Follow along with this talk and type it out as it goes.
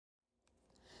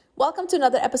Welcome to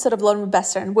another episode of Learn with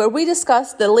Bestern, where we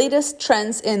discuss the latest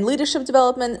trends in leadership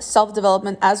development,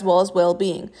 self-development, as well as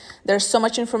well-being. There's so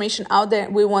much information out there.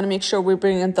 We want to make sure we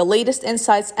bring in the latest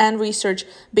insights and research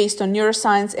based on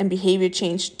neuroscience and behavior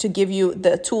change to give you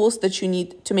the tools that you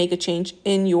need to make a change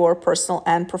in your personal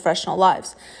and professional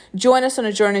lives. Join us on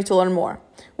a journey to learn more.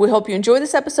 We hope you enjoy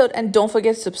this episode, and don't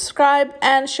forget to subscribe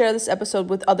and share this episode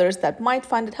with others that might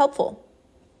find it helpful.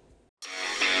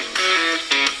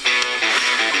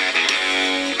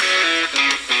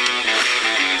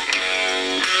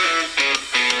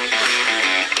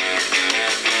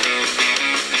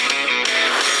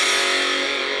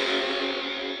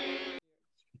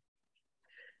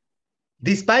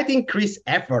 Despite increased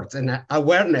efforts and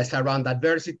awareness around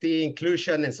diversity,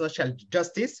 inclusion, and social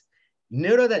justice,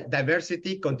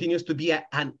 neurodiversity continues to be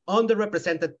an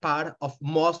underrepresented part of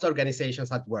most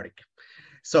organizations at work.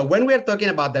 So when we're talking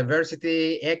about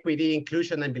diversity, equity,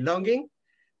 inclusion, and belonging,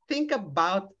 think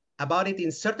about it.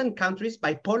 In certain countries,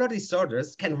 bipolar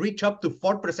disorders can reach up to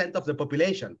 4% of the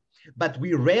population, but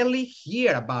we rarely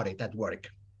hear about it at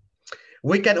work.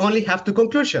 We can only have two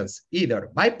conclusions. Either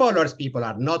bipolar people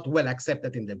are not well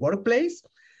accepted in the workplace,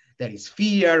 there is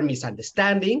fear,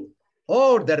 misunderstanding,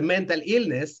 or their mental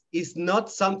illness is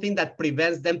not something that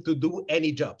prevents them to do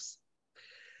any jobs.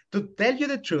 To tell you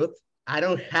the truth, I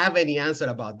don't have any answer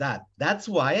about that. That's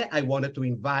why I wanted to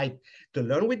invite to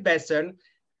Learn with Bestern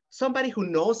somebody who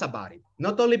knows about it,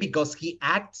 not only because he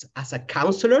acts as a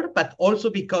counselor, but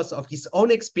also because of his own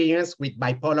experience with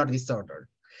bipolar disorder.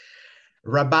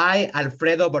 Rabbi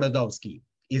Alfredo Borodowski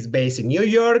is based in New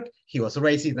York. He was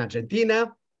raised in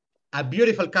Argentina, a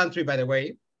beautiful country, by the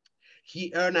way.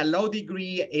 He earned a law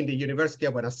degree in the University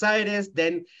of Buenos Aires.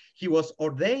 Then he was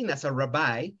ordained as a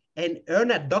rabbi and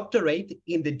earned a doctorate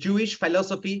in the Jewish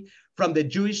philosophy from the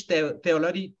Jewish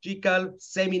Theological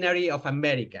Seminary of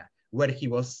America, where he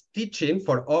was teaching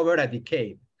for over a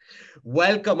decade.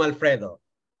 Welcome, Alfredo.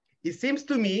 It seems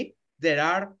to me there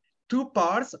are two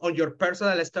parts on your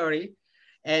personal story,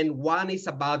 and one is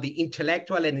about the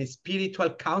intellectual and spiritual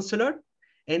counselor,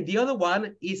 and the other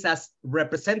one is as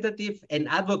representative and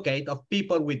advocate of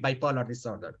people with bipolar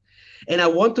disorder. And I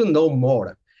want to know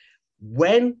more.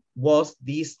 When was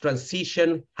this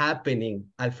transition happening,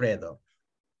 Alfredo?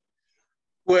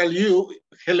 Well,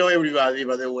 hello everybody,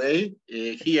 by the way,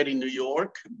 here in New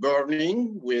York,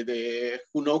 burning with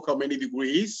who knows how many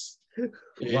degrees.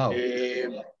 Wow.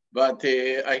 But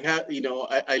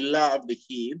I love the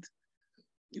heat.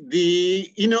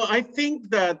 I think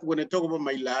that when I talk about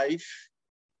my life,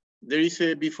 there is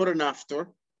a before and after.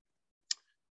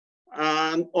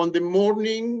 And on the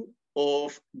morning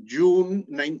of June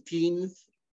 19th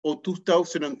of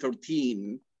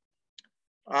 2013,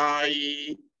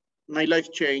 my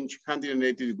life changed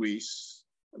 180 degrees.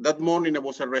 That morning I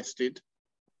was arrested.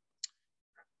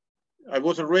 I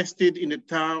was arrested in the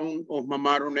town of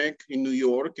Mamaroneck in New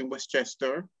York, in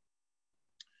Westchester.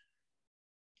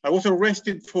 I was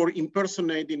arrested for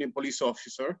impersonating a police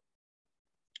officer.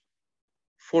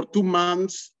 For 2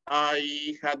 months,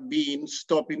 I had been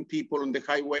stopping people on the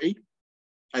highway,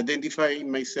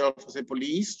 identifying myself as a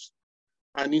police,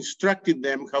 and instructed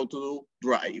them how to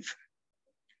drive.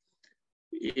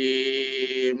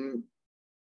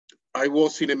 I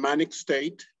was in a manic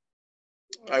state.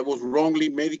 I was wrongly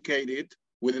medicated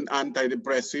with an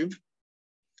antidepressive.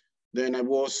 Then I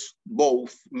was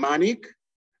both manic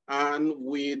and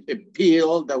with a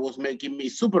pill that was making me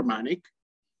super manic.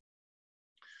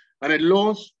 And I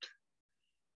lost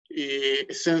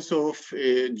a sense of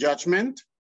judgment.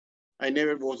 I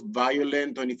never was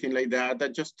violent or anything like that. I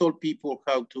just told people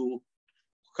how to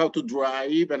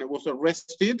drive, and I was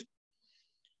arrested.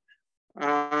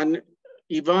 And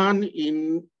even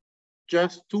in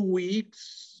just 2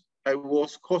 weeks, I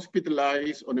was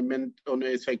hospitalized on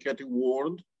a psychiatric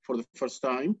ward for the first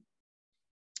time,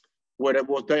 where I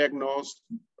was diagnosed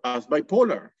as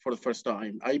bipolar for the first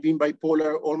time. I've been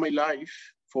bipolar all my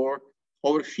life for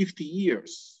over 50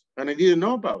 years, and I didn't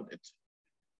know about it.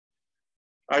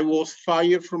 I was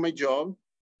fired from my job,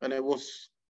 and I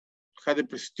had a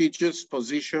prestigious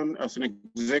position as an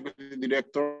executive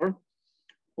director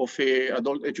of an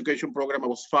adult education program. I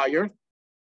was fired.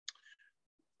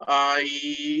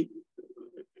 I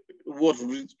was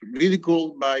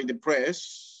ridiculed by the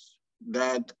press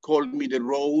that called me the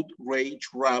road rage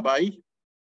rabbi.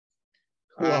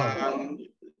 Wow. And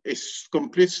a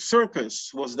complete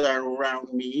circus was there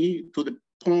around me, to the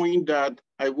point that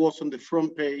I was on the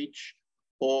front page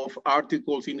of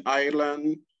articles in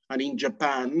Ireland and in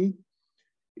Japan.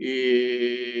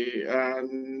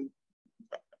 And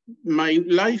my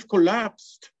life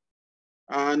collapsed,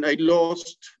 and I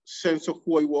lost sense of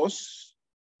who I was.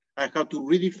 I had to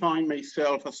redefine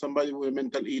myself as somebody with a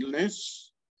mental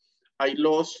illness. I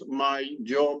lost my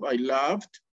job I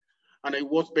loved, and I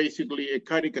was basically a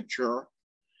caricature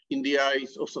in the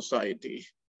eyes of society.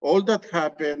 All that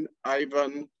happened,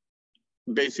 Ivan,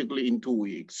 basically in 2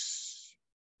 weeks.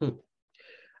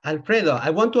 Alfredo, I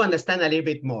want to understand a little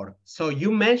bit more. So you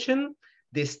mentioned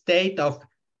the state of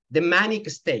the manic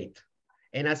state.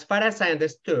 And as far as I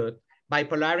understood,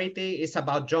 bipolarity is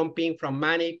about jumping from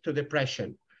manic to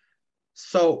depression.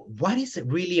 So what is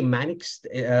really a manic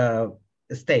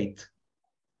state?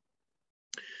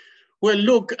 Well,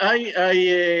 look,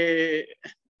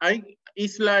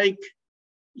 it's like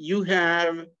you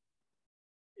have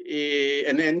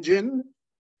an engine,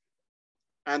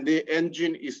 and the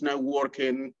engine is now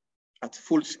working at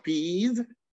full speed,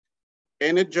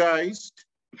 energized.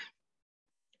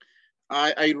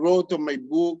 I wrote on my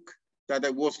book that I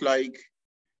was like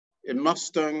a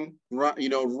Mustang,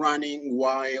 running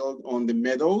wild on the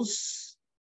meadows,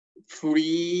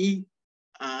 free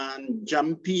and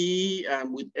jumpy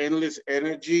and with endless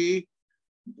energy.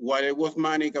 While I was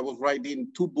manic, I was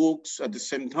writing 2 books at the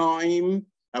same time.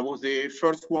 I was the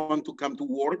first one to come to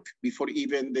work before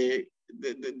even the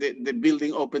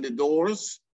building opened the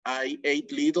doors. I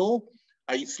ate little.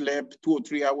 I slept 2 or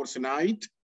 3 hours a night.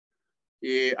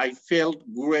 I felt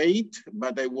great,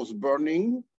 but I was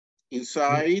burning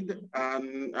inside,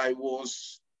 and I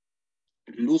was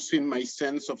losing my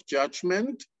sense of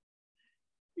judgment.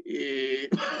 There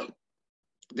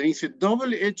is a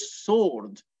double-edged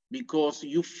sword, because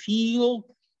you feel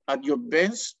at your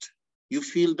best, you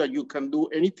feel that you can do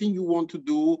anything you want to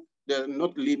do. There are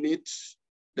not limits,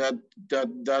 that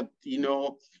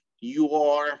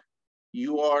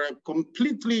you are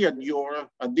completely at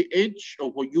the edge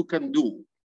of what you can do.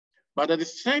 But at the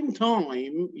same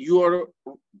time, you are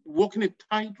walking a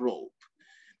tightrope,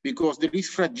 because there is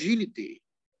fragility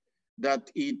that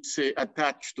it's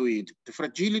attached to it. The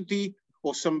fragility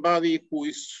of somebody who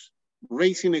is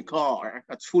racing a car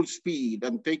at full speed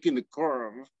and taking the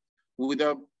curve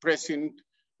without pressing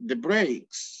the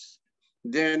brakes.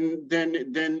 Then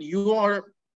you are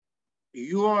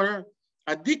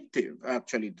addictive,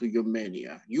 actually, to your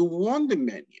mania. You want the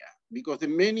mania, because the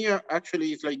mania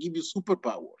actually is like give you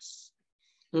superpowers.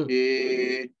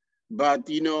 But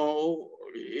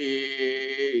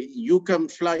you can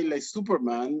fly like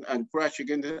Superman and crash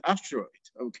against an asteroid,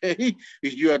 okay?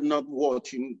 If you are not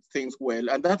watching things well.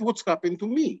 And that's what's happened to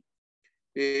me.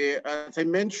 As I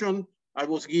mentioned, I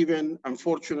was given,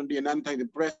 unfortunately, an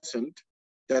antidepressant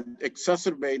that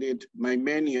exacerbated my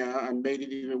mania and made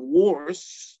it even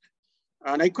worse.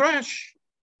 And I crashed.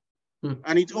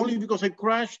 And it's only because I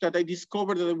crashed that I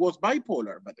discovered that I was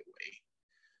bipolar, by the way.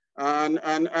 And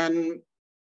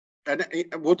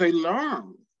what I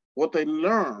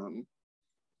learned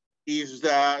is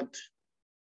that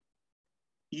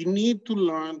you need to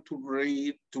learn to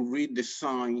read the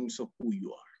signs of who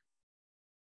you are.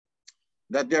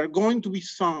 That there are going to be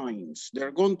signs, there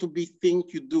are going to be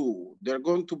things you do, there are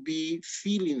going to be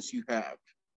feelings you have.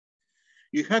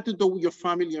 You have to do with your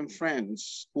family and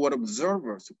friends who are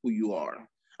observers of who you are,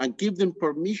 and give them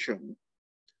permission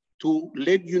to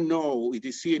let you know if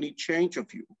they see any change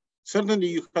of you. Certainly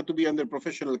you have to be under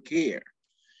professional care.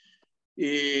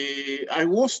 I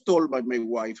was told by my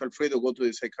wife, Alfredo, go to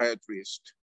the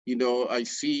psychiatrist. I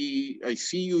see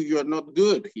you, you're not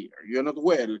good here, you're not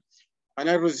well. And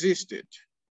I resisted,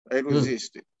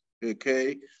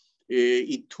 okay?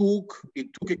 It took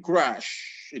a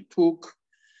crash. It took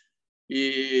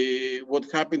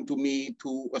what happened to me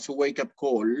as a wake-up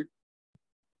call.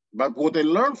 But what I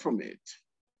learned from it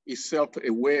is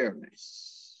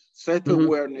self-awareness.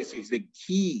 Self-awareness is the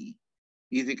key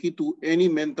to any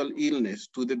mental illness,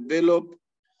 to develop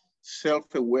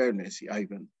self-awareness,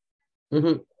 Ivan.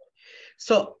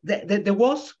 So there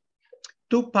was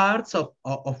 2 parts of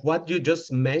what you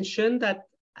just mentioned that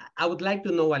I would like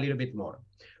to know a little bit more.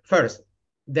 First,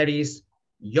 there is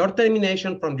your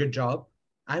termination from your job.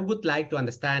 I would like to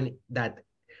understand that,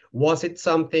 was it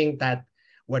something that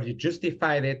where you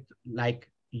justified it, like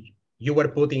you were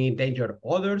putting in danger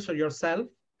others or yourself?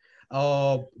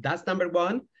 That's number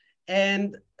 1.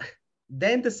 And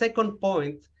then the second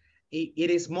point,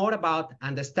 it is more about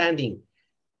understanding.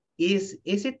 Is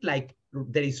it like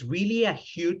there is really a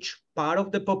huge part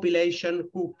of the population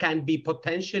who can be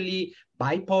potentially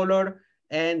bipolar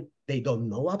and they don't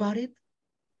know about it?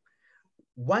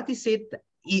 What is it?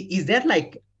 Is there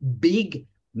like big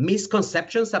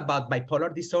misconceptions about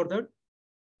bipolar disorder?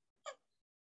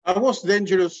 I was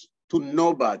dangerous to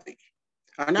nobody.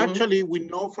 And actually, we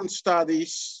know from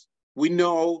studies, we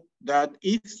know that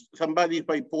if somebody is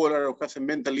bipolar or has a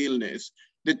mental illness,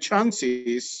 the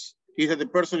chances is that the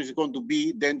person is going to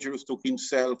be dangerous to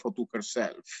himself or to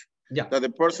herself. Yeah. That the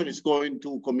person is going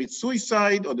to commit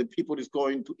suicide, or the people is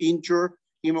going to injure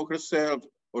him or herself,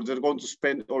 or they're going to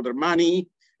spend all their money,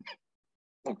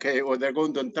 okay, or they're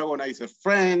going to antagonize their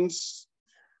friends,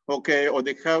 okay, or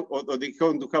they're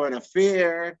going to have an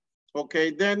affair, okay,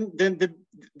 then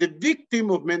the victim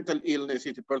of mental illness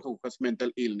is the person who has mental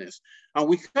illness. And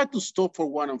we had to stop for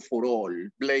one and for all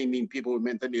blaming people with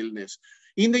mental illness.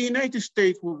 In the United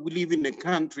States, we live in a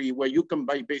country where you can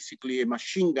buy basically a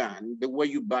machine gun the way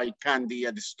you buy candy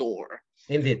at the store.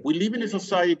 Indeed. We live in a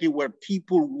society where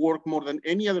people work more than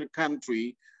any other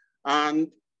country, and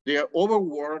they are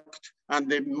overworked,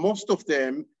 and most of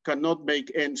them cannot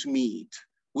make ends meet.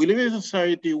 We live in a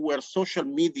society where social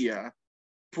media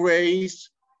preys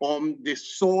on the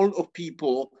soul of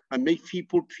people and make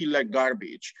people feel like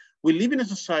garbage. We live in a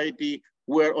society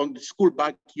where on the school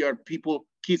backyard,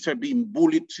 kids are being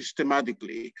bullied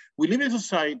systematically. We live in a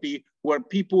society where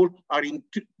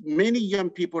many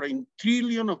young people are in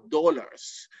trillions of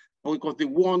dollars because they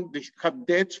have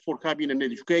debts for having an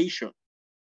education.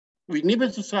 We live in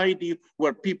a society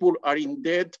where people are in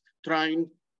debt trying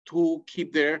to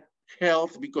keep their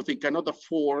health because they cannot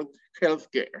afford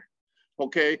healthcare,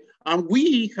 okay? And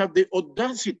we have the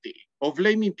audacity of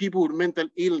blaming people with mental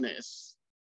illness,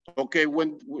 okay,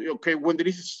 when there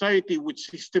is a society which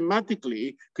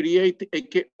systematically create a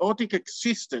chaotic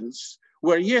existence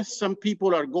where, yes, some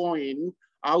people are going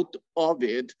out of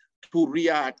it to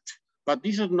react, but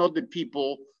these are not the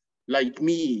people like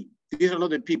me. These are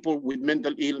not the people with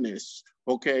mental illness,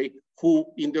 okay, who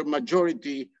in their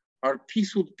majority are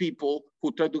peaceful people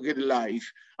who try to get a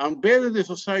life. And better the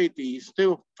society, instead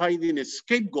of finding a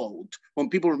scapegoat on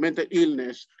people with mental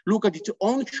illness, look at its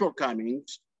own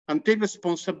shortcomings and take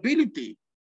responsibility,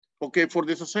 okay, for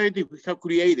the society we have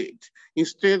created,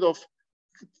 instead of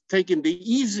taking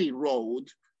the easy road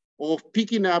of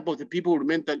picking up of the people with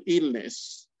mental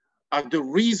illness as the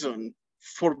reason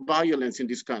for violence in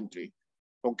this country,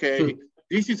 okay?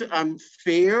 This is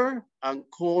unfair and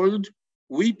cold.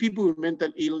 We people with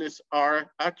mental illness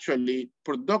are actually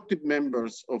productive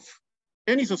members of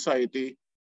any society,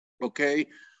 okay?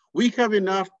 We have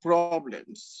enough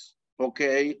problems,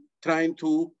 okay, trying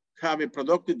to have a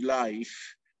productive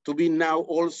life to be now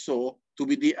also to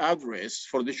be the address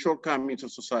for the shortcomings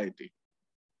of society.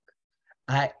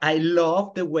 I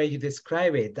love the way you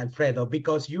describe it, Alfredo,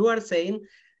 because you are saying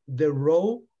the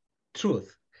raw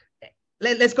truth.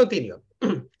 Let's continue.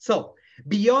 So,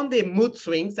 beyond the mood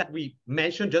swings that we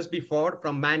mentioned just before,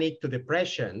 from manic to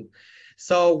depression,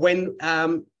 so when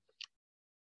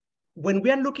we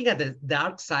are looking at the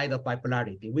dark side of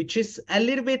bipolarity, which is a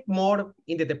little bit more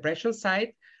in the depression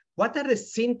side, what are the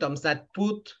symptoms that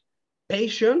put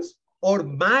patients or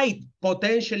might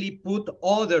potentially put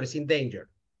others in danger?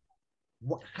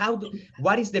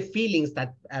 What is the feelings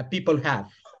that people have?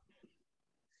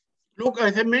 Look,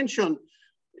 as I mentioned,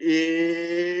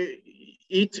 it's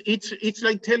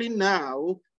like telling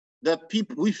now that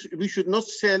people we should not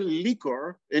sell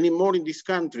liquor anymore in this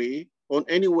country or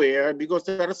anywhere because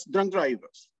there are drunk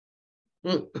drivers.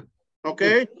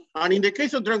 Okay, and in the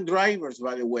case of drunk drivers,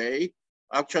 by the way,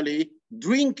 actually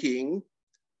drinking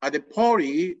at a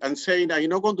party and saying I'm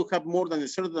not going to have more than a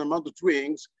certain amount of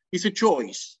drinks is a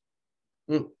choice.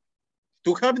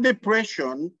 To have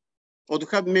depression or to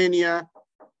have mania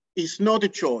is not a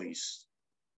choice,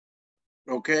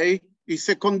 okay? It's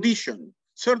a condition.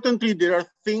 Certainly there are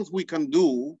things we can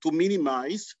do to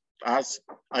minimize, as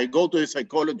I go to a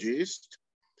psychologist,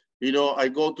 you know, I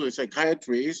go to a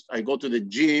psychiatrist, I go to the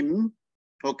gym,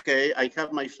 okay? I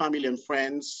have my family and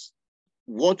friends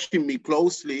watching me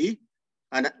closely,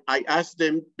 and I ask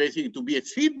them basically to be a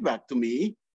feedback to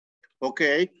me,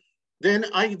 okay? Then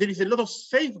there is a lot of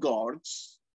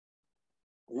safeguards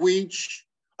which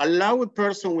allow a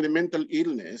person with a mental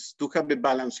illness to have a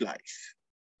balanced life,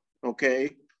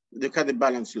 okay? They have a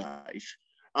balanced life.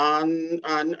 And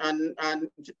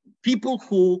people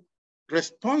who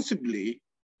responsibly,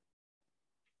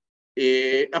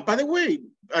 and by the way,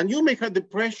 and you may have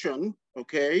depression,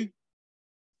 okay?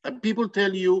 And people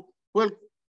tell you, well,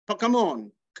 come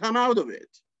on, come out of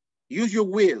it. Use your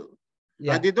will.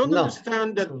 Yeah, and they don't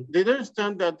understand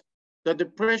that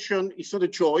depression is not a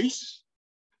choice,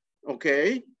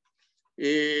 okay?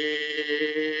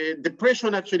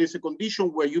 Depression actually is a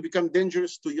condition where you become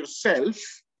dangerous to yourself,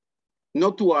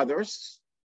 not to others,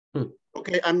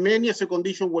 okay? And mania is a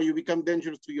condition where you become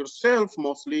dangerous to yourself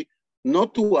mostly,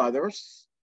 not to others,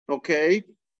 okay?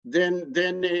 Then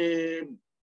the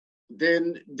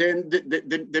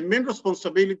main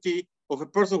responsibility of a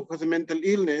person who has a mental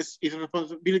illness is a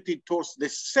responsibility towards the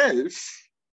self,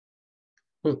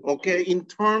 okay, in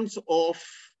terms of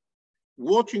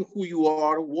watching who you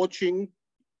are, watching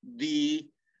the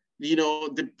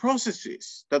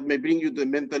processes that may bring you the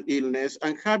mental illness,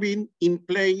 and having in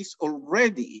place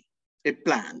already a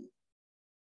plan.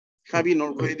 Having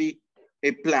already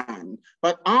a plan.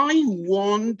 But I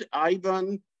want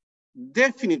Ivan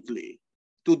definitely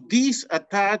to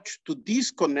disattach, to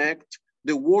disconnect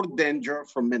the word danger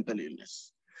from mental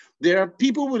illness. There are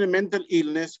people with a mental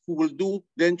illness who will do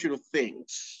dangerous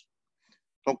things.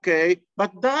 Okay,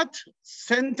 but that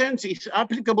sentence is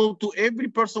applicable to every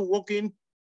person walking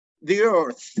the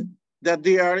earth, that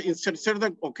they are in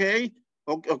certain, okay,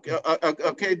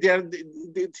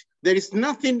 there is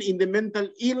nothing in the mental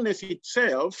illness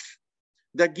itself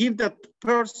that gives that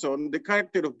person the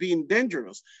character of being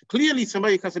dangerous. Clearly,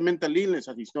 somebody has a mental illness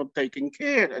and is not taking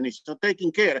care, and is not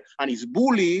taking care, and is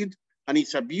bullied, and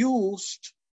is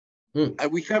abused,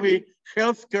 and we have a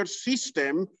healthcare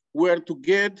system where to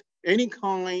get any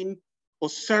kind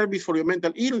of service for your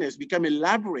mental illness become a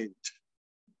labyrinth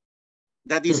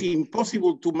that is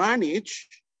impossible to manage,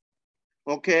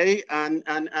 okay? And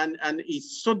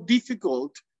it's so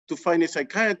difficult to find a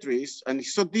psychiatrist, and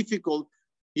it's so difficult,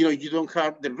 you don't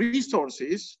have the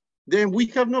resources. Then we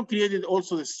have not created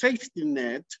also the safety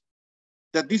net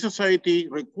that this society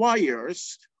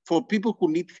requires for people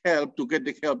who need help to get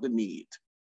the help they need,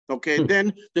 okay?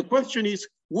 Then the question is,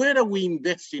 where are we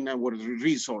investing our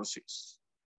resources?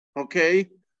 Okay,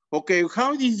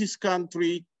 how is this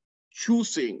country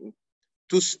choosing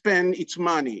to spend its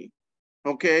money?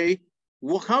 Okay,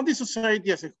 how the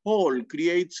society as a whole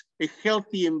creates a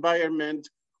healthy environment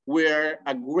where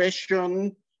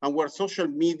aggression and where social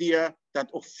media that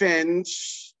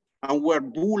offends and where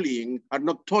bullying are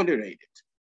not tolerated.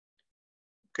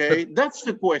 Okay, that's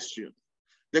the question.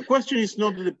 The question is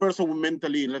not the person with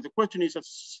mental illness. The question is a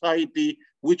society,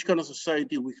 which kind of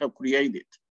society we have created.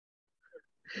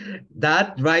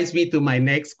 That drives me to my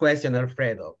next question,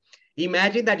 Alfredo.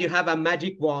 Imagine that you have a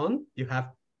magic wand, you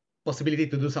have possibility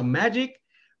to do some magic.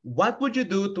 What would you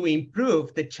do to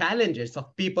improve the challenges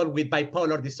of people with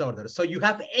bipolar disorder? So you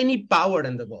have any power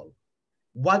in the world.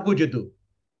 What would you do?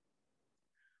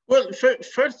 Well,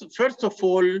 first of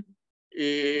all,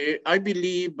 I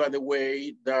believe, by the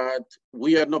way, that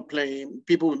we are not playing,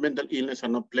 people with mental illness are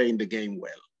not playing the game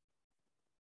well.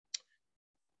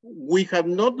 We have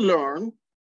not learned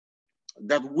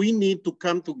that we need to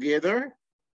come together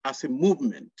as a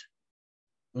movement.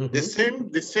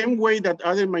 The same way that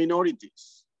other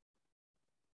minorities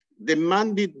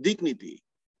demanded dignity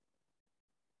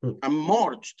and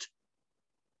marched,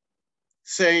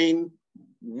 saying,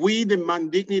 we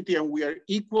demand dignity and we are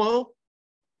equal,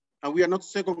 and we are not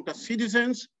second-class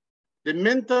citizens. The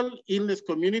mental illness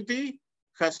community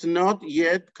has not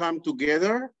yet come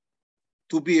together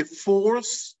to be a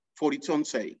force for its own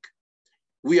sake.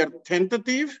 We are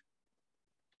tentative.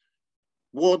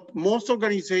 What most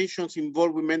organizations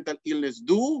involved with mental illness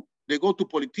do, they go to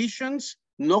politicians,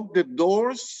 knock the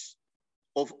doors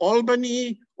of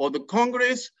Albany or the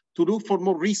Congress to look for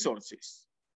more resources.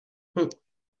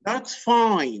 That's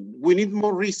fine. We need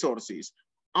more resources.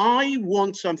 I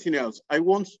want something else. I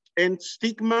want to end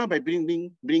stigma by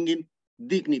bringing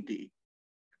dignity.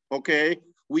 Okay,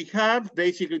 we have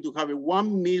basically to have a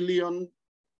 1 million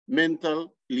mentally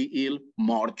ill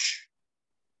march.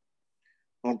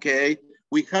 Okay,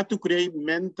 we had to create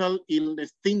mental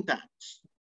illness think tanks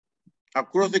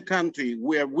across the country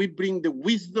where we bring the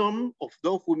wisdom of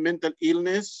those with mental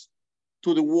illness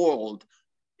to the world.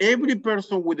 Every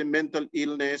person with a mental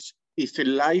illness is a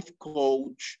life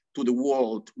coach to the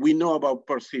world. We know about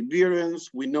perseverance,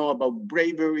 we know about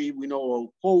bravery, we know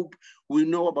about hope, we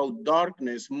know about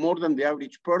darkness more than the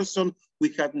average person. We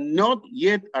have not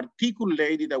yet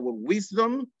articulated our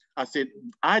wisdom as an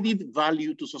added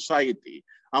value to society.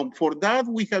 And for that,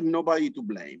 we have nobody to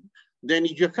blame. Then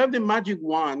if you have the magic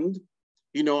wand,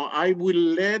 I will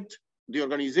let the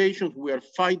organizations who are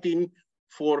fighting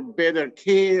for better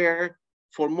care,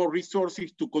 for more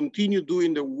resources to continue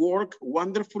doing the work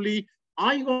wonderfully.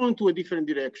 I go into a different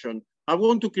direction. I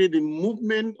want to create a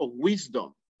movement of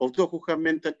wisdom of those who have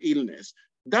mental illness.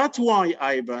 That's why,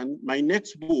 Ivan, my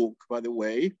next book, by the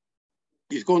way,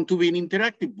 is going to be an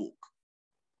interactive book.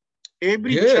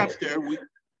 Every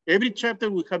chapter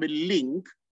will have a link.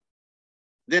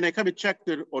 Then I have a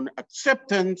chapter on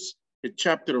acceptance, a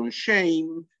chapter on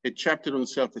shame, a chapter on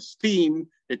self-esteem,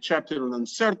 a chapter on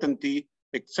uncertainty,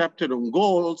 a chapter on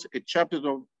goals, a chapter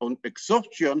on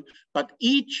exhaustion, but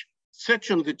each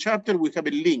section of the chapter will have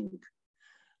a link.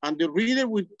 And the reader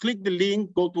will click the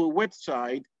link, go to a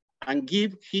website, and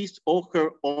give his or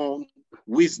her own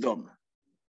wisdom.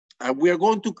 And we are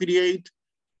going to create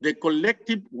the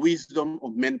collective wisdom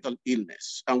of mental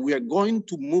illness. And we are going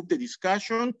to move the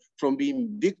discussion from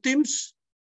being victims,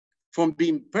 from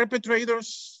being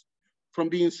perpetrators, from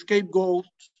being scapegoats,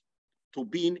 to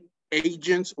being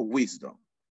agents of wisdom.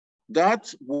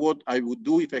 That's what I would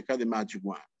do if I had a magic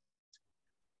wand.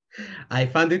 I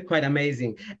found it quite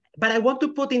amazing. But I want to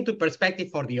put into perspective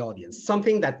for the audience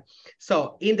something that,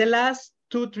 so in the last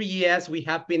 2-3 years, we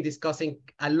have been discussing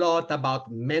a lot about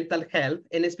mental health,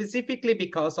 and specifically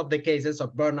because of the cases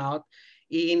of burnout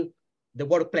in the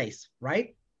workplace,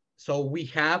 right? So we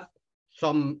have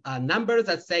some numbers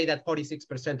that say that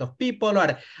 46% of people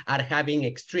are having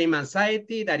extreme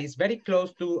anxiety that is very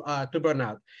close to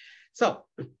burnout. So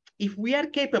if we are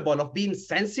capable of being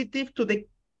sensitive to the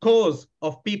cause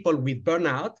of people with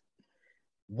burnout,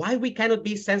 why we cannot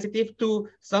be sensitive to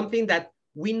something that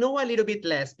we know a little bit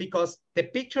less, because the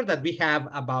picture that we have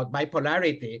about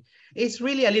bipolarity is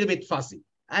really a little bit fuzzy.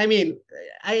 I mean,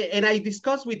 I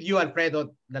discussed with you,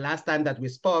 Alfredo, the last time that we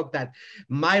spoke, that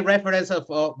my reference of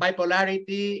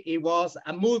bipolarity, it was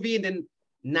a movie in the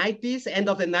 90s, end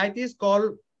of the 90s,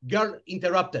 called Girl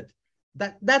Interrupted.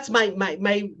 That's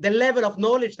the level of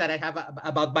knowledge that I have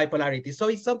about bipolarity. So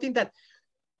it's something that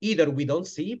either we don't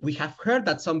see, we have heard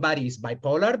that somebody is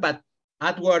bipolar, but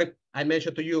at work, I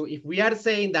mentioned to you, if we are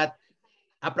saying that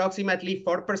approximately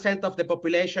 4% of the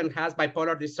population has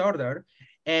bipolar disorder,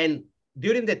 and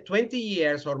during the 20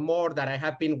 years or more that I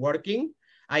have been working,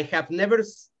 I have never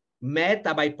met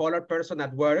a bipolar person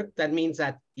at work. That means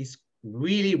that it's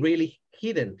really, really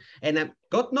hidden. And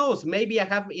God knows, maybe I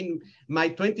have in my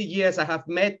 20 years, I have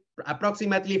met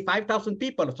approximately 5,000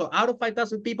 people. So out of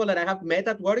 5,000 people that I have met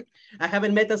at work, I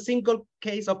haven't met a single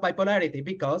case of bipolarity,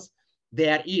 because they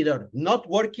are either not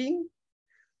working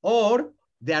or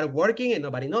they are working and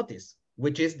nobody noticed,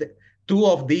 which is two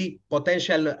of the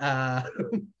potential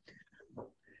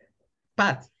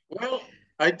paths. Well,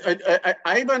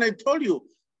 Ivan, I told you,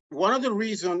 one of the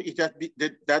reasons is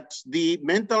that the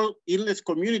mental illness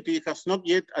community has not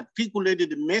yet articulated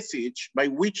the message by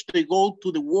which they go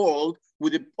to the world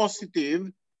with a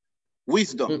positive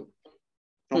wisdom,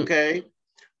 okay?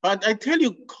 But I tell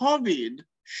you, COVID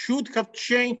should have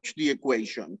changed the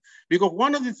equation, because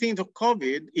one of the things of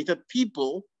COVID is that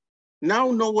people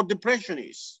now know what depression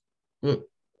is,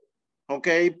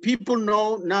 okay? People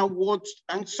know now what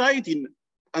anxiety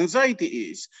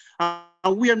is,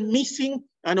 and we are missing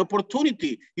an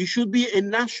opportunity. It should be a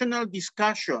national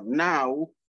discussion now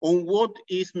on what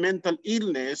is mental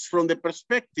illness from the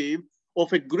perspective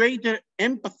of a greater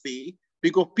empathy,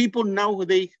 because people now,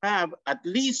 they have at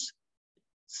least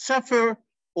suffer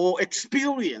or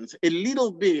experience a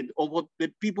little bit of what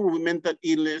the people with mental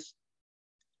illness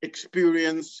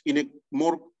experience in a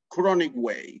more chronic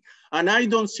way. And I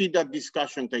don't see that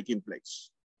discussion taking place.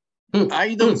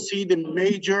 I don't see the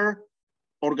major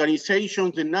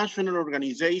organizations, the national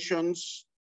organizations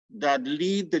that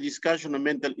lead the discussion of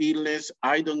mental illness,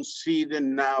 I don't see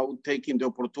them now taking the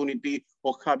opportunity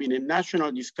of having a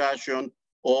national discussion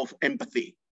of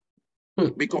empathy.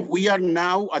 Because we are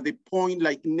now at the point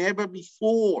like never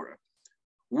before,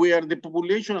 where the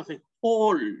population as a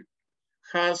whole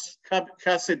has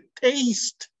a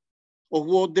taste of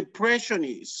what depression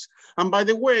is. And by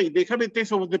the way, they have a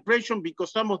taste of depression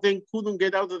because some of them couldn't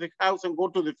get out of the house and go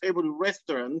to the favorite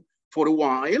restaurant for a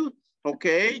while,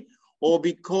 okay? Or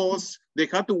because they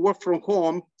had to work from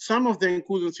home. Some of them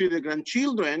couldn't see their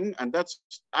grandchildren, and that's,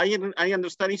 I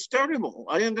understand it's terrible.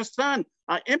 I understand,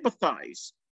 I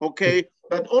empathize, okay?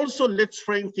 But also let's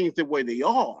frame things the way they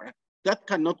are. That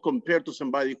cannot compare to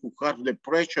somebody who has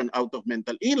depression out of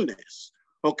mental illness.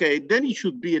 Okay, then it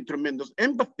should be a tremendous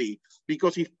empathy,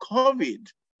 because if COVID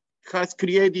has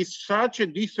created such a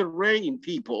disarray in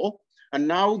people, and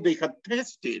now they have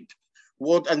tested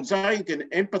what anxiety and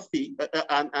empathy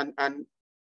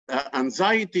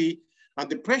anxiety and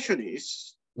depression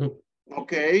is,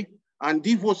 okay, and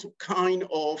this was kind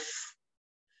of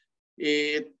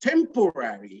a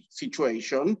temporary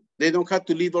situation. They don't have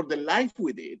to live all their life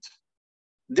with it.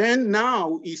 Then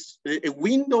now is a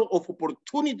window of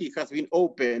opportunity has been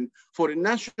opened for a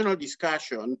national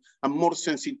discussion and more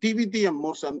sensitivity and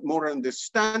more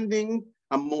understanding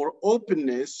and more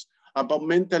openness about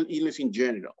mental illness in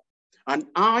general. And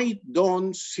I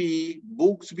don't see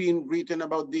books being written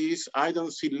about this. I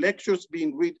don't see lectures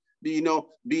being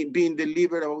being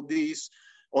delivered about this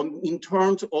in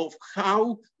terms of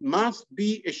how must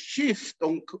be a shift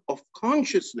of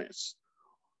consciousness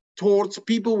towards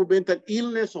people with mental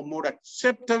illness, or more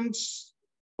acceptance,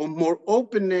 or more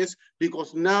openness,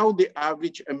 because now the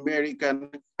average American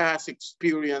has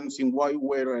experienced in one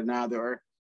way or another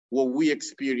what we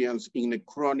experience in a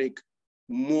chronic,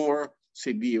 more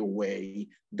severe way.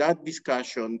 That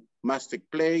discussion must take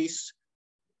place.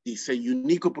 It's a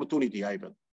unique opportunity,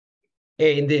 Ivan.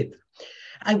 Indeed.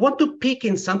 I want to pick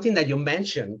in something that you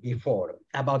mentioned before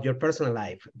about your personal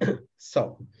life.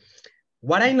 So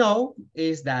what I know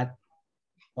is that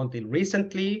until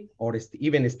recently, or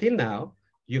even still now,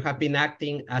 you have been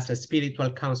acting as a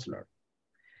spiritual counselor.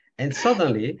 And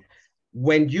suddenly,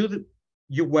 when you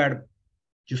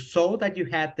saw that you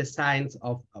had the signs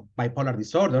of bipolar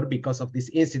disorder because of this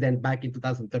incident back in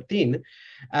 2013,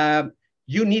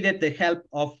 you needed the help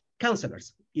of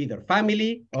counselors, either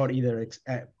family or either,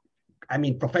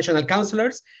 professional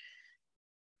counselors.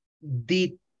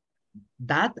 Did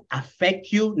that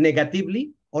affect you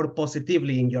negatively or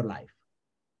positively in your life?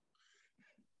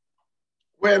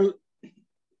 Well,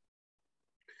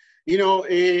 you know,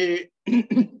 a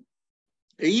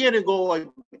year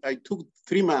ago, I took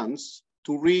 3 months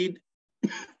to read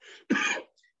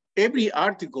every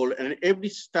article and every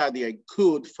study I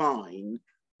could find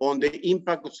on the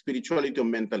impact of spirituality on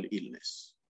mental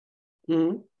illness.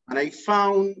 Mm-hmm. And I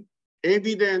found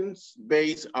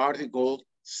evidence-based articles,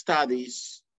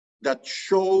 studies that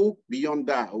show beyond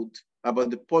doubt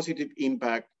about the positive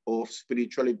impact of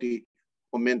spirituality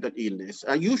on mental illness.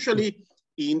 And usually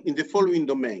in the following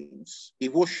domains,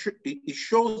 it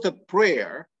shows that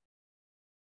prayer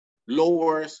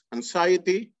lowers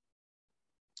anxiety.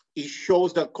 It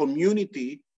shows that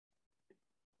community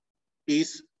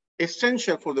is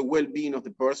essential for the well-being of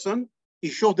the person. It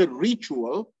shows that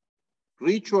ritual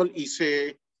is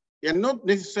and not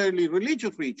necessarily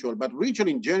religious ritual, but ritual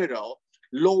in general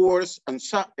lowers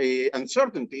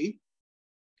uncertainty,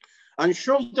 and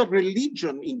shows that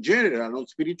religion in general, or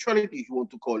spirituality, if you want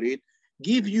to call it,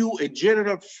 give you a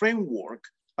general framework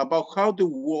about how the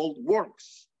world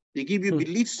works. They give you a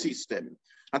belief system,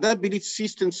 and that belief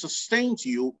system sustains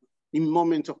you in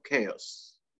moments of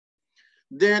chaos.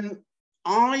 Then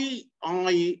I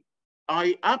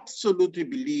absolutely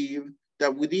believe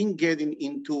that within getting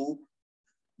into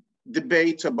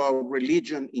debates about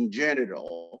religion in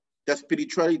general, that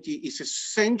spirituality is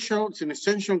essential. It's an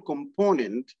essential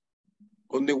component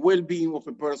on the well-being of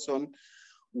a person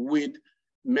with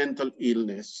mental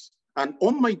illness. And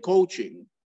on my coaching,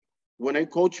 when I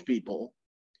coach people,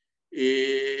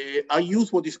 I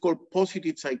use what is called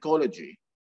positive psychology,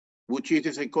 which is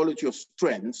the psychology of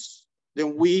strengths.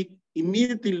 Then we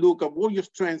immediately look at what your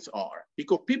strengths are.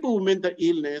 Because people with mental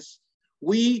illness,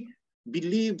 we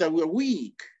believe that we're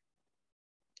weak,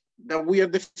 that we are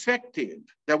defective,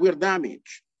 that we're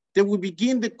damaged. Then we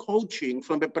begin the coaching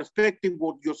from the perspective of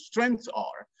what your strengths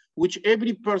are, which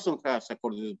every person has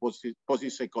according to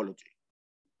positive psychology.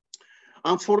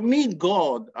 And for me,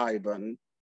 God, Ivan,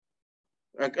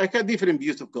 I have different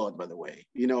views of God, by the way.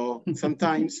 You know,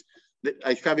 sometimes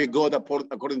I have a God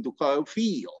according to how I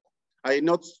feel. I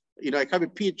have a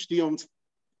PhD on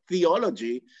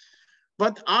theology,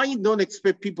 but I don't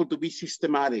expect people to be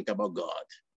systematic about God.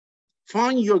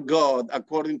 Find your God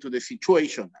according to the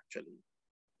situation, actually.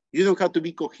 You don't have to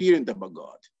be coherent about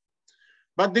God.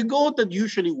 But the God that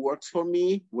usually works for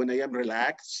me when I am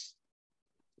relaxed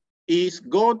is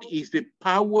God is the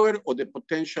power or the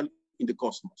potential in the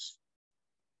cosmos.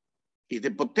 Is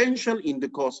the potential in the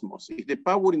cosmos, is the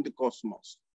power in the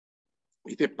cosmos,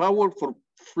 is the power for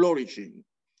flourishing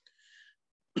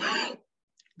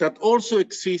that also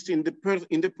exists in the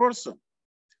person.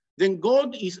 Then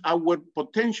God is our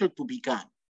potential to become.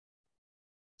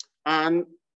 And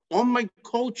on my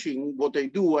coaching, what I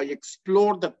do, I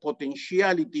explore the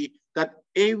potentiality that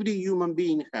every human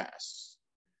being has.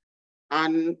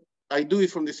 And I do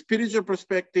it from the spiritual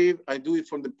perspective, I do it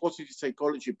from the positive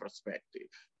psychology perspective.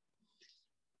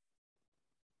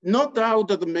 No doubt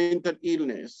that the mental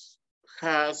illness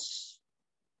has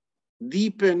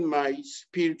deepened my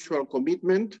spiritual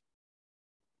commitment,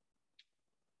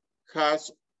 has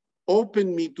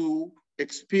opened me to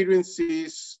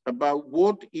experiences about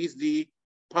what is the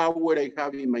power I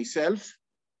have in myself,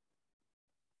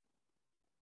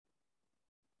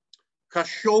 has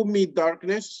shown me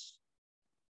darkness.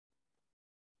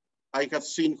 I have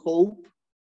seen hope,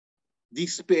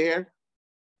 despair.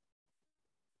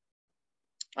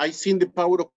 I've seen the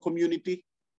power of community.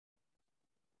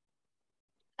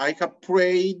 I have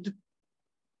prayed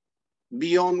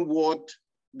beyond what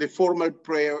the formal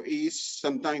prayer is.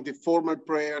 Sometimes the formal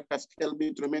prayer has helped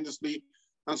me tremendously,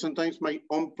 and sometimes my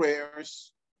own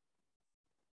prayers.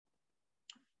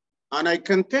 And I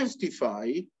can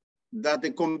testify that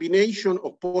the combination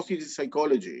of positive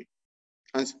psychology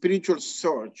and spiritual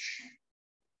search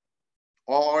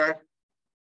are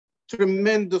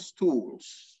tremendous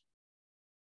tools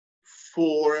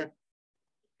for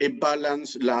a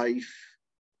balanced life,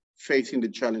 facing the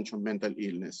challenge of mental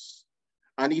illness.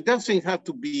 And it doesn't have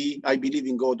to be, I believe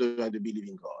in God or I believe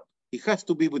in God. It has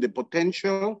to be with the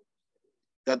potential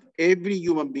that every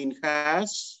human being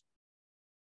has.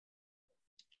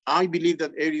 I believe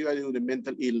that everybody with a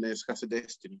mental illness has a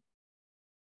destiny.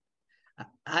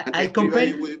 I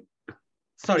compare.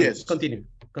 Sorry, yes. Continue.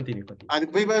 And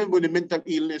everybody with a mental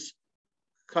illness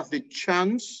has the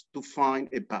chance to find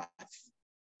a path.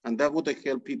 And that's what I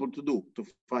help people to do, to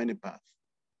find a path.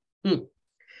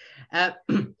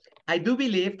 I do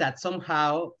believe that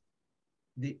somehow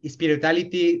the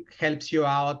spirituality helps you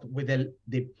out with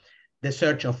the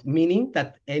search of meaning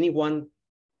that anyone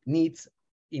needs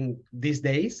in these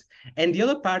days. And the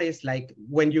other part is like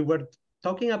when you were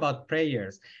talking about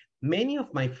prayers, many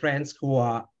of my friends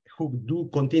who do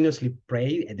continuously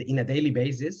pray in a daily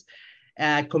basis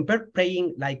compare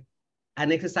praying like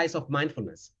an exercise of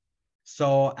mindfulness.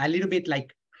 So a little bit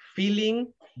like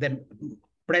feeling the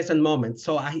present moment.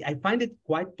 So I find it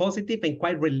quite positive and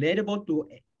quite relatable to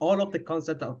all of the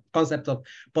concept of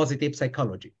positive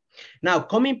psychology. Now,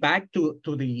 coming back to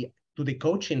the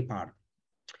coaching part,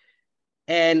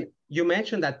 and you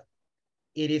mentioned that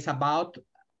it is about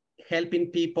helping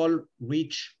people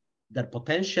reach their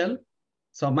potential.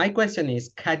 So my question is,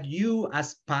 can you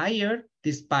aspire,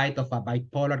 despite of a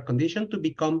bipolar condition, to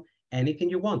become anything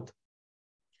you want?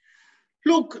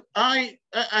 Look, I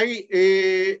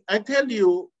tell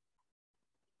you,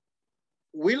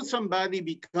 will somebody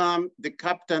become the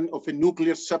captain of a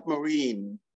nuclear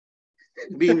submarine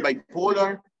being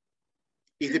bipolar?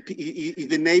 If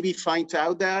the Navy finds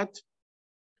out that?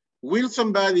 Will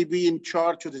somebody be in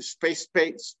charge of the space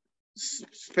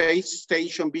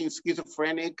station being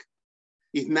schizophrenic?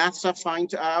 If NASA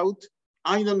finds out?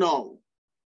 I don't know.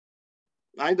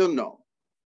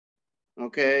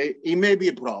 Okay, it may be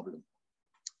a problem.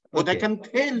 What I can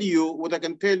tell you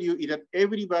is that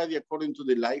everybody, according to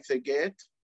the life they get,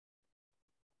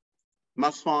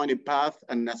 must find a path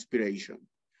and an aspiration.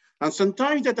 And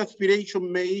sometimes that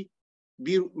aspiration may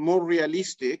be more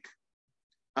realistic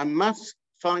and must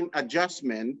find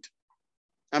adjustment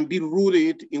and be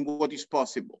rooted in what is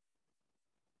possible.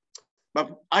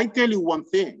 But I tell you one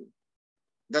thing,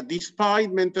 that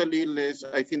despite mental illness,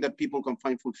 I think that people can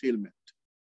find fulfillment.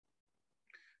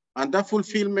 And that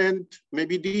fulfillment may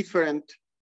be different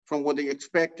from what they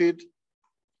expected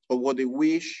or what they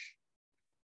wish.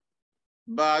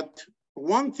 But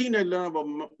one thing I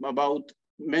learned about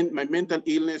my mental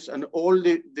illness and all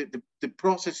the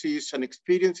processes and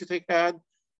experiences I had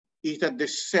is that the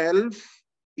self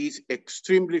is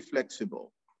extremely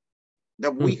flexible,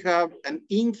 that we have an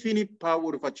infinite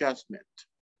power of adjustment,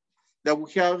 that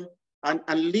we have an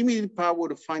unlimited power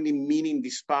of finding meaning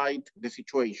despite the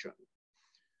situation.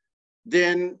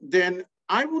 Then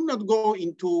I will not go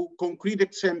into concrete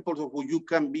examples of who you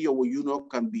can be or who you not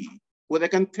can be. What I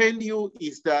can tell you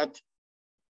is that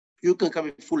you can have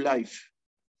a full life.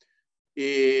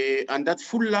 And that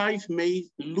full life may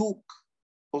look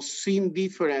or seem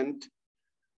different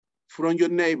from your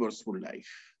neighbor's full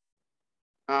life.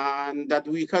 And that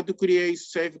we have to create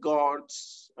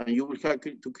safeguards, and you will have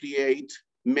to create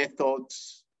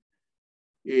methods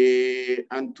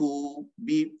and to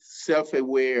be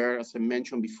self-aware, as I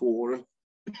mentioned before,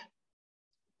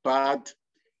 but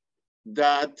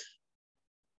that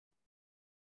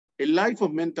a life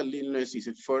of mental illness is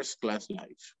a first-class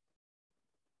life.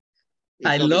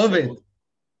 I love it. It's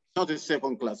not a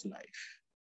second-class life,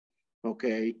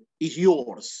 okay? It's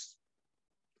yours,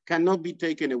 cannot be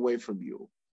taken away from you.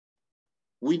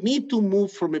 We need to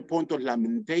move from a point of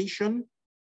lamentation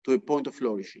to a point of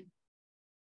flourishing.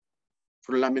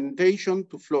 From lamentation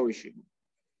to flourishing.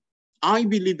 I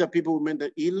believe that people with mental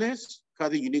illness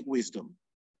have a unique wisdom.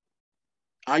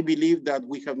 I believe that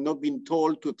we have not been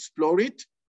told to explore it,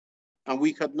 and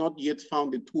we have not yet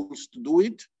found the tools to do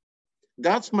it.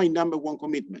 That's my number one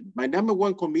commitment. My number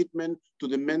one commitment to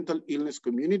the mental illness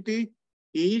community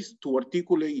is to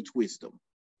articulate its wisdom.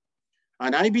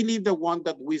 And I believe that once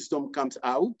that wisdom comes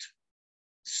out,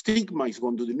 stigma is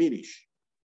going to diminish,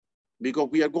 because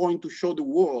we are going to show the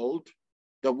world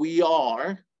that we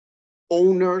are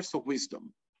owners of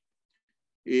wisdom.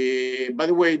 By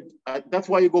the way, that's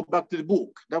why I go back to the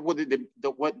book.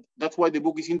 That's why the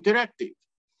book is interactive,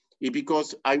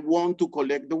 because I want to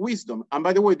collect the wisdom. And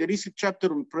by the way, there is a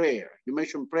chapter on prayer. You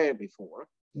mentioned prayer before.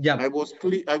 Yeah. I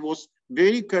was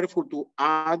very careful to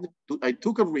add, I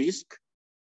took a risk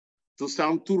to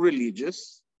sound too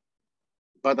religious,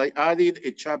 but I added a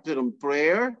chapter on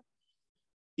prayer.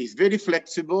 It's very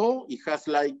flexible. It has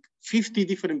like 50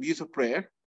 different views of prayer.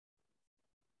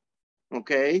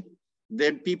 Okay.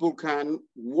 then people can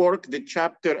work the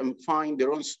chapter and find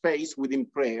their own space within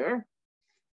prayer.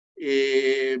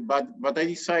 But I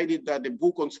decided that the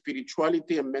book on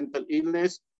spirituality and mental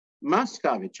illness must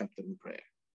have a chapter in prayer.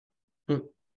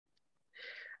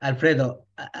 Alfredo,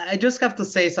 I just have to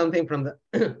say something from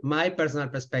my personal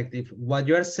perspective. What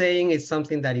you're saying is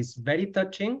something that is very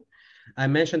touching. I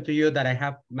mentioned to you that I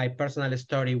have my personal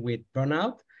story with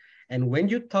burnout. And when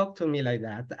you talk to me like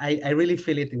that, I really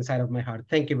feel it inside of my heart.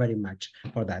 Thank you very much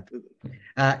for that.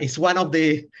 It's one of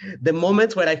the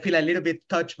moments where I feel a little bit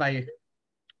touched by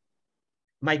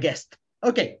my guest.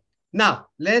 Okay, now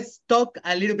let's talk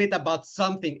a little bit about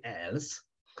something else.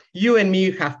 You and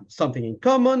me have something in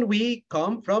common. We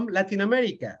come from Latin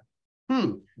America.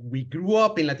 We grew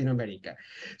up in Latin America.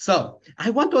 So I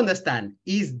want to understand,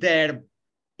 is there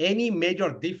any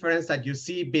major difference that you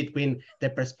see between the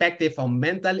perspective on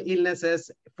mental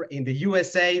illnesses in the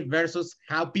USA versus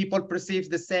how people perceive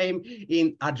the same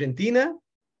in Argentina?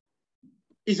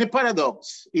 It's a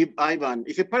paradox, Ivan.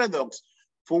 It's a paradox.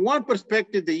 From one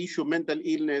perspective, the issue of mental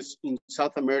illness in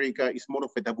South America is more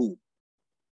of a taboo.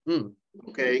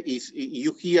 Okay,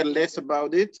 you hear less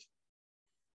about it.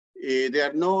 There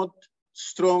are not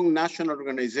strong national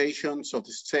organizations of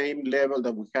the same level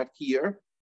that we have here.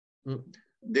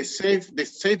 The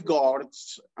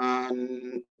safeguards are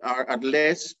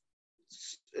less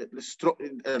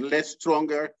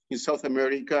stronger in South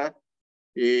America.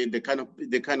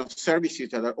 The kind of services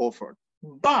that are offered,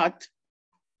 but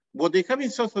what they have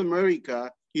in South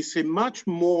America is a much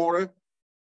more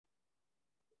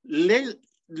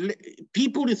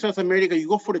people in South America. You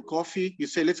go for a coffee, you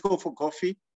say, let's go for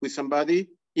coffee with somebody,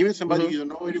 even somebody you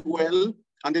know very well,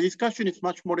 and the discussion is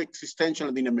much more existential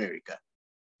than in America.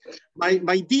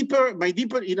 My deeper,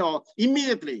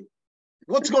 immediately,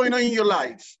 what's going on in your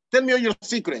life? Tell me all your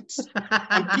secrets.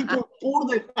 And people pour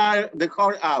the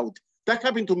heart out. That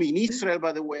happened to me in Israel,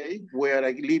 by the way, where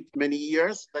I lived many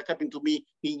years. That happened to me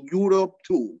in Europe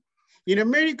too. In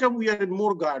America, we are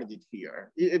more guarded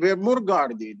here. We are more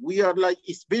guarded. We are like,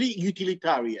 it's very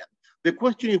utilitarian. The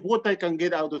question is what I can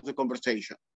get out of the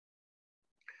conversation.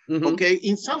 Okay,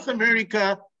 in South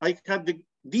America, I had the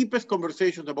deepest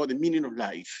conversations about the meaning of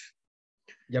life.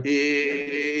 Yep.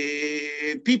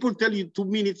 People tell you 2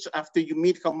 minutes after you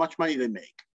meet how much money they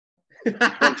make.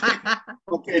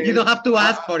 Okay. You don't have to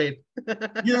ask for it.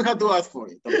 You don't have to ask for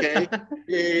it, okay?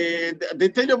 They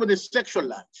tell you about the sexual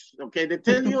life, okay? They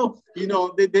tell you,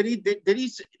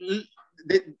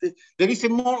 there is a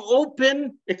more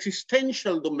open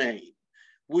existential domain,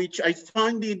 which I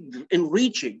find it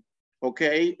enriching,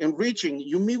 okay? Enriching.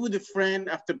 You meet with a friend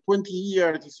after 20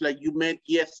 years, it's like you met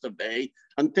yesterday,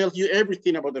 and tells you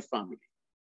everything about the family.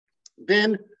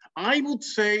 Then I would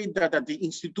say that at the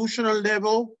institutional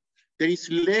level, there is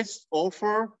less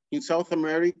offer in South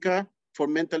America for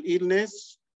mental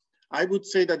illness. I would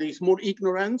say that there is more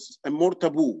ignorance and more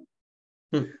taboo.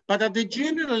 But at the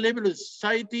general level of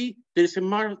society, there's a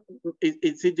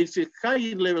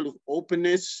high level of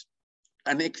openness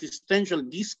and existential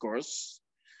discourse,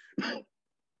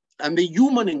 and the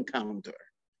human encounter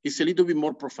is a little bit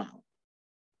more profound.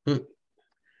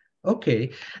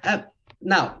 Okay.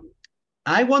 Now,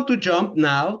 I want to jump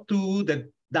now to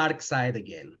the dark side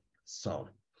again. So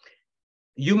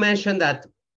you mentioned that,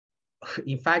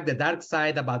 in fact, the dark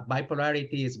side about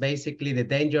bipolarity is basically the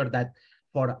danger that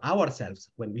for ourselves,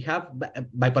 when we have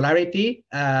bipolarity,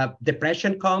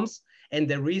 depression comes and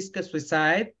the risk of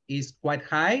suicide is quite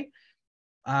high.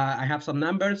 I have some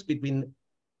numbers, between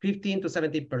 15 to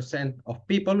 70% of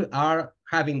people are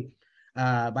having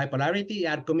bipolarity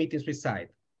are committing suicide.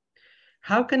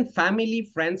 How can family,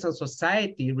 friends, and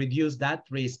society reduce that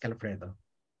risk, Alfredo?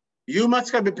 You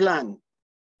must have a plan.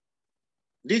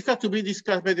 This has to be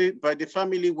discussed by the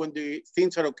family when the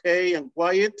things are okay and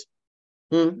quiet.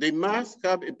 They must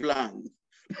have a plan.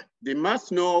 They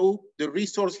must know the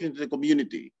resources in the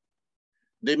community.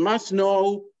 They must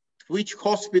know which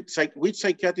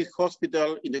psychiatric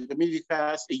hospital in the community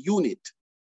has a unit.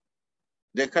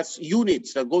 That has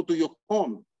units that go to your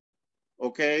home,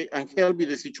 okay, and help with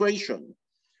the situation.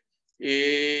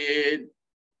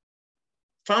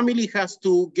 Family has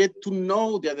to get to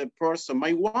know the other person.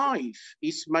 My wife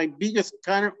is my biggest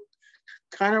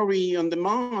canary on the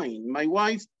mind. My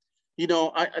wife,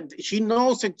 she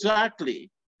knows exactly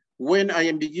when I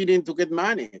am beginning to get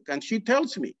manic, and she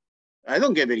tells me. I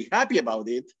don't get very happy about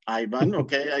it, Ivan,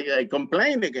 okay? I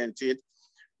complain against it,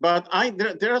 but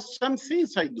there are some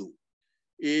things I do.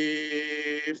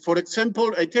 For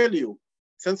example, I tell you,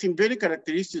 something very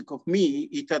characteristic of me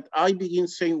is that I begin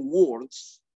saying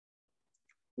words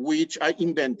which I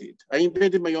invented. I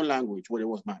invented my own language when I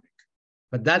was manic.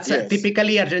 But that's Yes.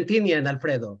 Typically Argentinian,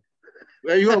 Alfredo.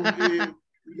 Well,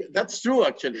 that's true,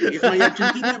 actually. It's my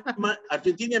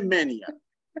Argentinian mania.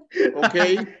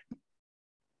 Okay.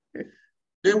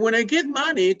 Then when I get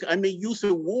manic, I may use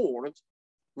a word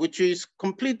which is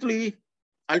completely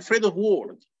Alfredo's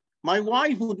word. My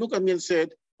wife would look at me and said,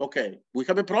 okay, we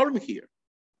have a problem here.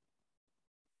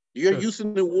 You're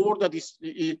using a word that is,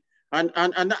 and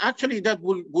actually that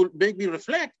will make me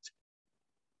reflect.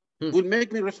 Would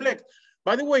make me reflect.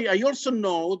 By the way, I also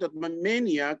know that my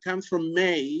mania comes from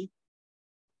May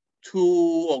to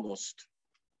August.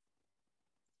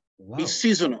 Wow. It's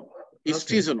seasonal. It's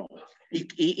seasonal.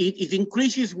 It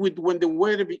increases with when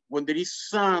there is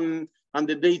sun and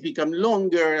the days become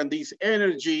longer and there's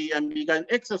energy and begin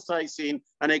exercising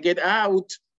and I get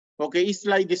out. Okay, it's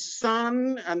like the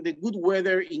sun and the good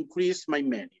weather increase my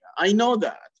mania. I know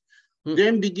that.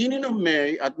 Then beginning of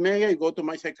May, at May I go to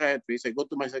my psychiatrist. I go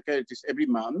to my psychiatrist every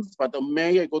month, but on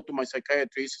May I go to my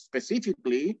psychiatrist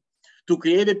specifically to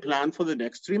create a plan for the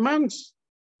next 3 months.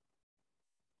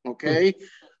 Okay,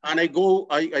 and I go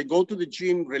to the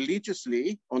gym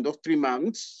religiously on those 3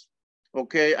 months.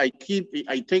 Okay, I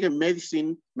take a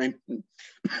medicine, my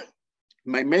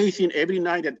medicine every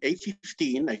night at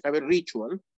 8:15. I have a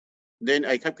ritual. Then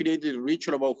I have created a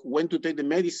ritual about when to take the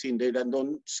medicine that I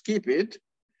don't skip it.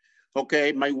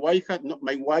 Okay, my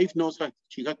wife knows that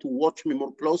she had to watch me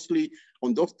more closely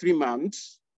on those 3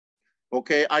 months.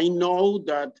 Okay, I know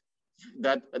that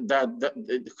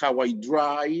how I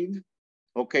drive,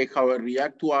 okay, how I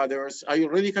react to others. I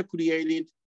already have created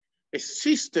a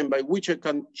system by which I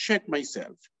can check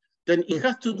myself. Then it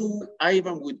has to do,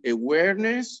 Ivan, with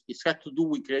awareness. It has to do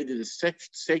with creating a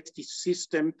safety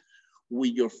system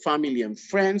with your family and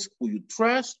friends who you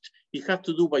trust. It has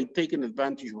to do by taking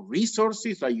advantage of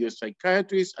resources like your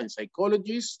psychiatrist and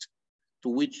psychologist, to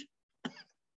which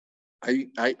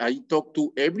I talk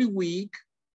to every week.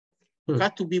 It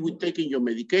has to be with taking your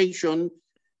medication.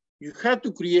 You have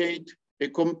to create a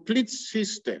complete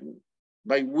system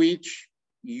by which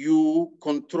you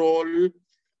control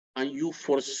and you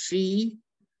foresee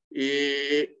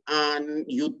and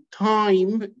you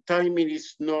timing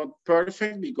is not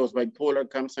perfect because bipolar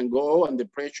comes and go and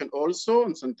depression also,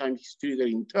 and sometimes it's triggered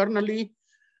internally.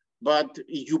 But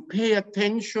if you pay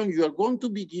attention, you are going to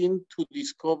begin to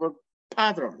discover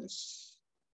patterns.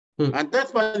 And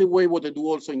that's, by the way, what I do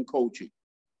also in coaching.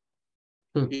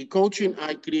 In coaching,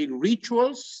 I create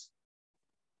rituals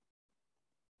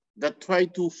that try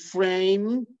to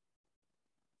frame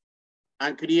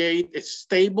and create a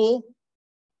stable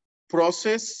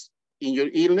process in your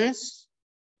illness,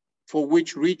 for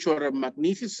which rituals are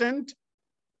magnificent.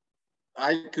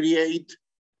 I create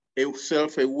a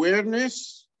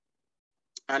self-awareness,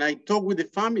 and I talk with the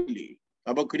family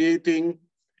about creating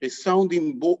a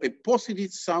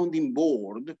positive sounding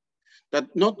board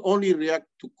that not only react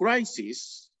to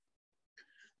crisis,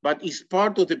 but is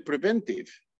part of the preventive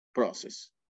process.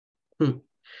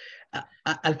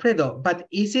 Alfredo, but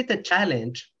is it a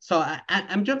challenge? So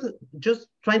I'm just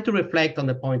trying to reflect on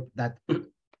the point that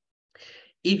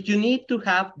if you need to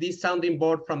have this sounding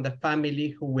board from the family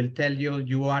who will tell you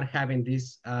you are having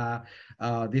these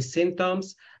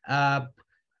symptoms, and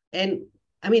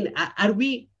I mean,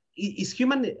 is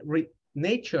human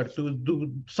nature to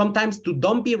do sometimes to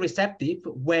don't be receptive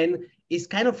when it's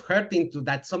kind of hurting to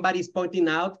that somebody's pointing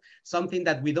out something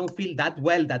that we don't feel that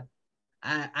well, that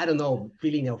I don't know,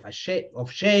 feeling of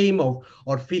shame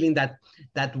or feeling that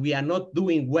we are not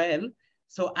doing well.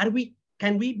 So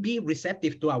can we be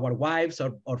receptive to our wives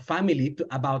or family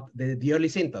about the early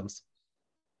symptoms?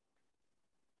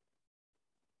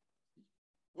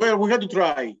 Well, we have to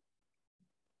try.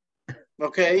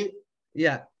 Okay.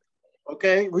 Yeah.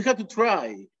 Okay, we have to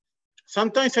try.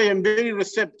 Sometimes I am very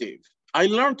receptive. I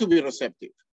learn to be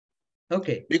receptive.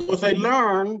 Okay. Because I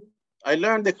learned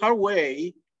the hard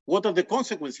way what are the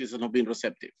consequences of not being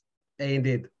receptive.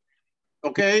 Indeed.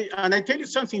 Okay, and I tell you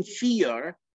something,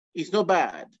 fear is not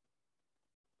bad.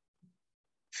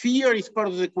 Fear is part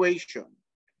of the equation.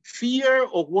 Fear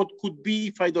of what could be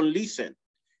if I don't listen.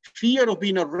 Fear of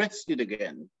being arrested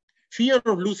again. Fear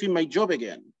of losing my job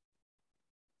again.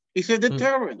 It's a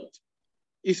deterrent.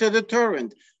 It's a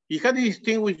deterrent. You have to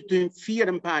distinguish between fear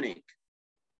and panic.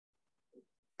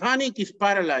 Panic is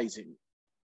paralyzing.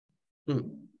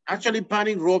 Actually,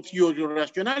 panic robs you of your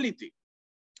rationality.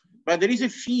 But there is a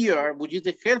fear, which is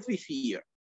a healthy fear.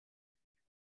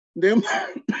 Then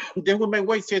when my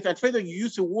wife says, Alfredo, you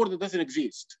use a word that doesn't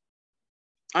exist.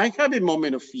 I have a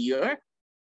moment of fear.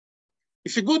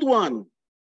 It's a good one.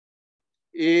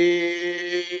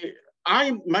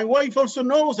 My wife also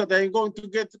knows that I'm going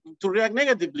to react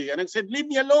negatively. And I said, leave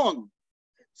me alone.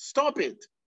 stop it.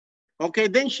 Okay,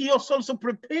 then she was also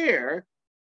prepared.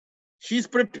 She's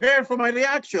prepared for my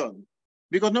reaction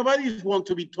because nobody wants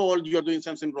to be told you're doing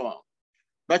something wrong.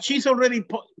 But she's already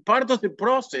part of the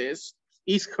process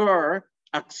is her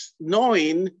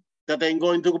knowing that I'm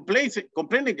going to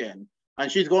complain again.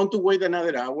 And she's going to wait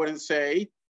another hour and say,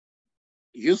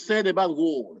 you said a bad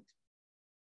word,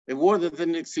 a word that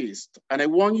doesn't exist. And I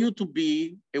want you to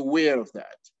be aware of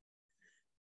that.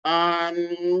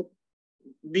 And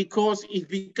because it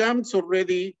becomes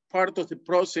already part of the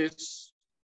process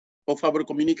of our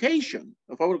communication,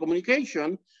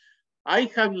 I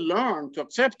have learned to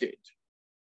accept it.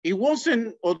 It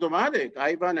wasn't automatic,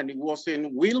 Ivan, and it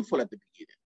wasn't willful at the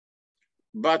beginning.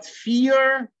 But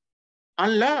fear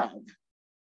and love.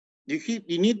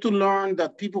 You need to learn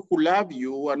that people who love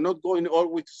you are not going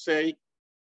always to say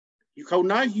how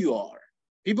nice you are.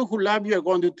 People who love you are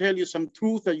going to tell you some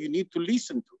truth that you need to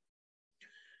listen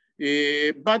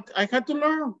to. But I had to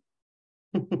learn,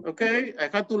 okay? I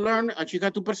had to learn, and she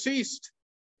had to persist.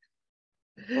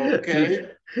 Okay.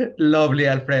 Lovely,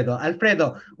 Alfredo.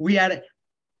 Alfredo, we are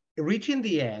reaching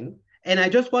the end, and I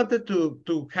just wanted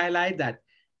to highlight that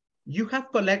you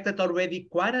have collected already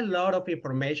quite a lot of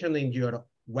information in your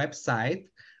website,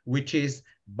 which is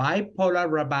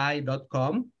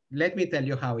bipolarrabbi.com. Let me tell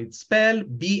you how it's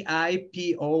spelled,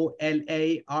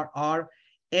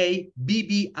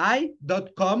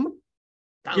 bipolarrabbi.com.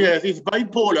 Yes, it's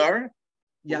bipolar,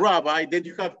 rabbi, then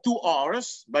you have two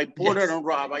R's, bipolar and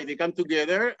rabbi, they come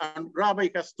together, and rabbi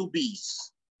has two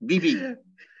B's, BB,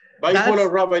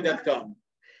 bipolarrabbi.com.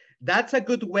 That's a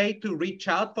good way to reach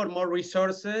out for more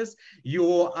resources.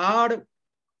 You are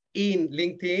in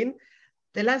LinkedIn.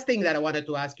 The last thing that I wanted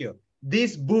to ask you,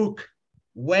 this book,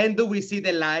 when do we see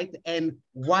the light and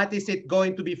what is it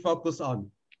going to be focused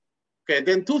on? Okay,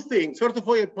 then two things. First of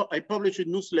all, I publish a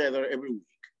newsletter every week.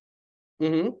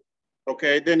 Mm-hmm.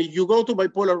 Okay, then if you go to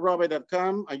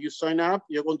bipolarrabbi.com and you sign up,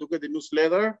 you're going to get the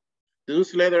newsletter. The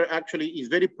newsletter actually is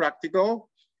very practical.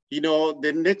 You know,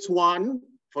 the next one,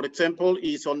 for example,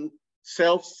 is on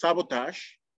self-sabotage.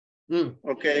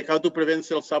 Okay, how to prevent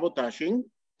self-sabotaging.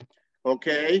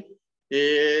 Okay,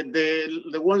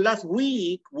 the one last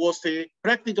week was a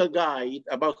practical guide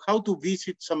about how to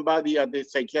visit somebody at the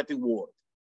psychiatric ward.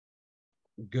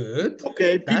 Good.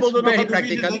 Okay, people don't know how to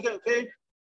practical. visit. Okay,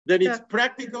 then it's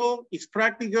practical,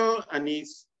 and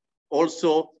it's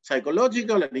also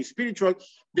psychological and it's spiritual.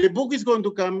 The book is going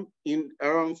to come in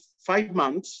around 5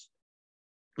 months.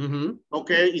 Mm-hmm.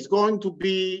 Okay, it's going to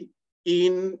be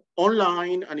in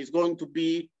online and it's going to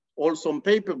be also on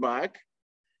paperback.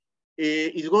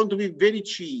 It's going to be very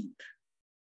cheap.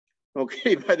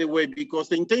 Okay, by the way, because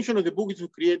the intention of the book is to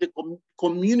create a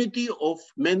community of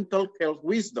mental health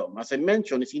wisdom. As I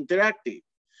mentioned, it's interactive.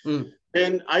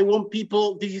 And I want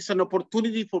people, this is an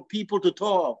opportunity for people to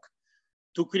talk,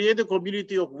 to create a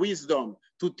community of wisdom,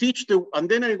 to teach and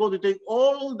then I'm going to take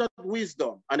all that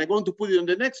wisdom and I'm going to put it in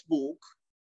the next book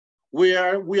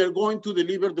where we are going to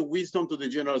deliver the wisdom to the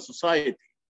general society.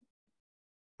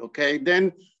 Okay,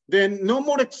 then no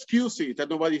more excuses that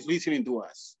nobody's listening to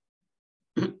us.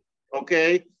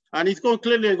 Okay, and it's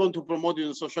clearly I'm going to promote it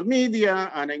on social media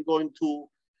and I'm going to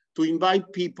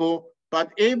invite people,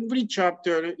 but every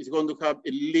chapter is going to have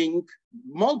a link,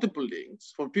 multiple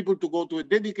links for people to go to a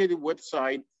dedicated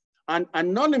website and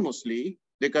anonymously,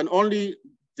 they can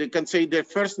say their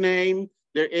first name,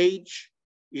 their age,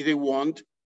 if they want,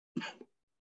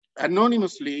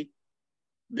 anonymously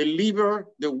deliver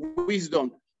the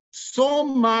wisdom. So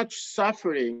much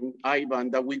suffering, Ivan,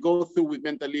 that we go through with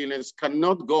mental illness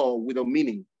cannot go without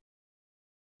meaning.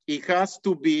 It has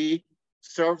to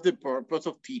serve the purpose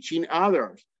of teaching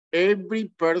others. Every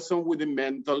person with a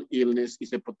mental illness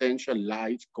is a potential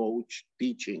life coach,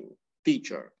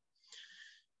 teacher.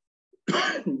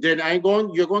 Then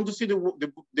you're going to see the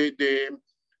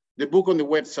book on the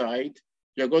website.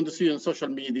 You're going to see it on social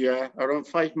media around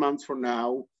 5 months from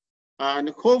now. And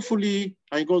hopefully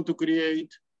I'm going to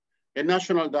create a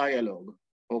national dialogue,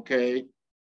 okay?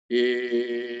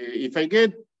 If I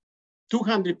get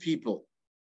 200 people,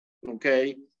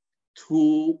 okay,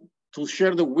 to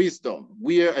share the wisdom,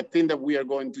 I think that we are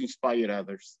going to inspire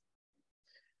others.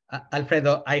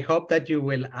 Alfredo, I hope that you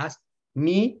will ask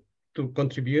me to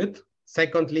contribute.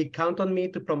 Secondly, count on me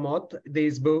to promote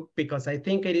this book because I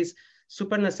think it is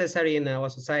super necessary in our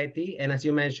society. And as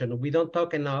you mentioned, we don't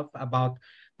talk enough about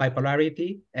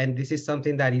bipolarity, and this is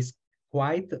something that is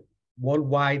quite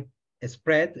worldwide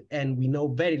spread, and we know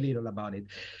very little about it.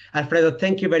 Alfredo,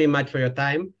 thank you very much for your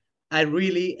time. I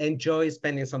really enjoy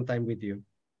spending some time with you.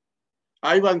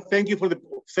 Ivan, thank you for the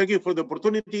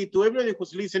opportunity. To everybody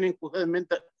who's listening who has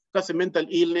a mental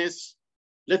illness,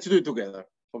 Let's do it together.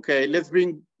 Okay, let's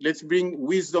bring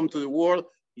wisdom to the world.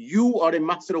 You are a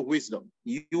master of wisdom.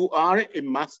 You are a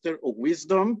master of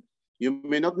wisdom. You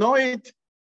may not know it,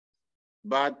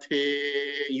 but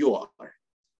you are.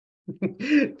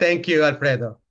 Thank you, Alfredo.